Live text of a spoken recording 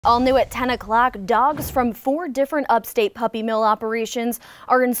All new at 10 o'clock, dogs from 4 different upstate puppy mill operations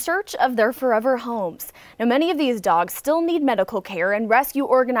are in search of their forever homes. Now, many of these dogs still need medical care, and rescue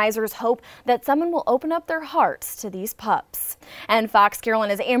organizers hope that someone will open up their hearts to these pups. And Fox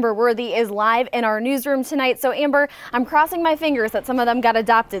Carolina's Amber Worthy is live in our newsroom tonight. So, Amber, I'm crossing my fingers that some of them got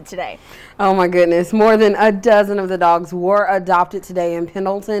adopted today. Oh my goodness, more than a dozen of the dogs were adopted today in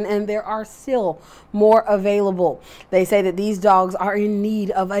Pendleton, and there are still more available. They say that these dogs are in need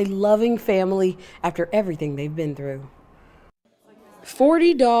of a loving family after everything they've been through.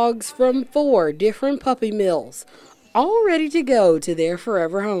 40 dogs from 4 different puppy mills, all ready to go to their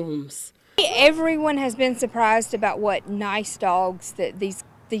forever homes. Everyone has been surprised about what nice dogs that these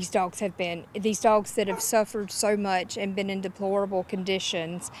dogs have been. These dogs that have suffered so much and been in deplorable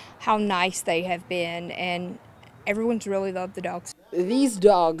conditions, how nice they have been, and everyone's really loved the dogs. These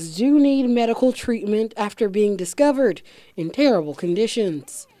dogs do need medical treatment after being discovered in terrible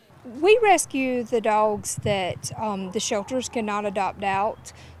conditions. We rescue the dogs that the shelters cannot adopt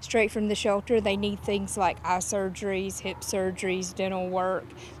out straight from the shelter. They need things like eye surgeries, hip surgeries, dental work,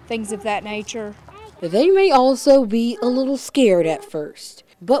 things of that nature. They may also be a little scared at first,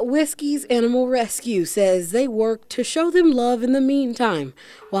 but Whiskey's Animal Rescue says they work to show them love in the meantime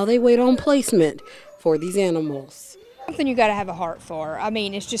while they wait on placement for these animals. Something you got to have a heart for. I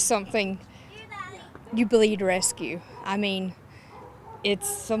mean, it's just something you bleed rescue. I mean, it's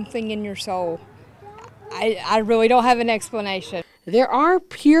something in your soul. I really don't have an explanation. There are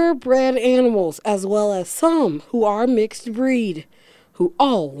purebred animals as well as some who are mixed breed, who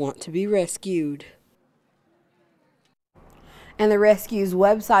all want to be rescued. And the rescue's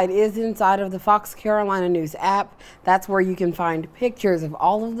website is inside of the Fox Carolina News app. That's where you can find pictures of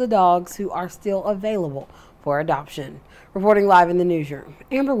all of the dogs who are still available for adoption. Reporting live in the newsroom,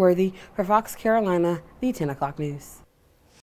 Amber Worthy for Fox Carolina, the 10 o'clock news.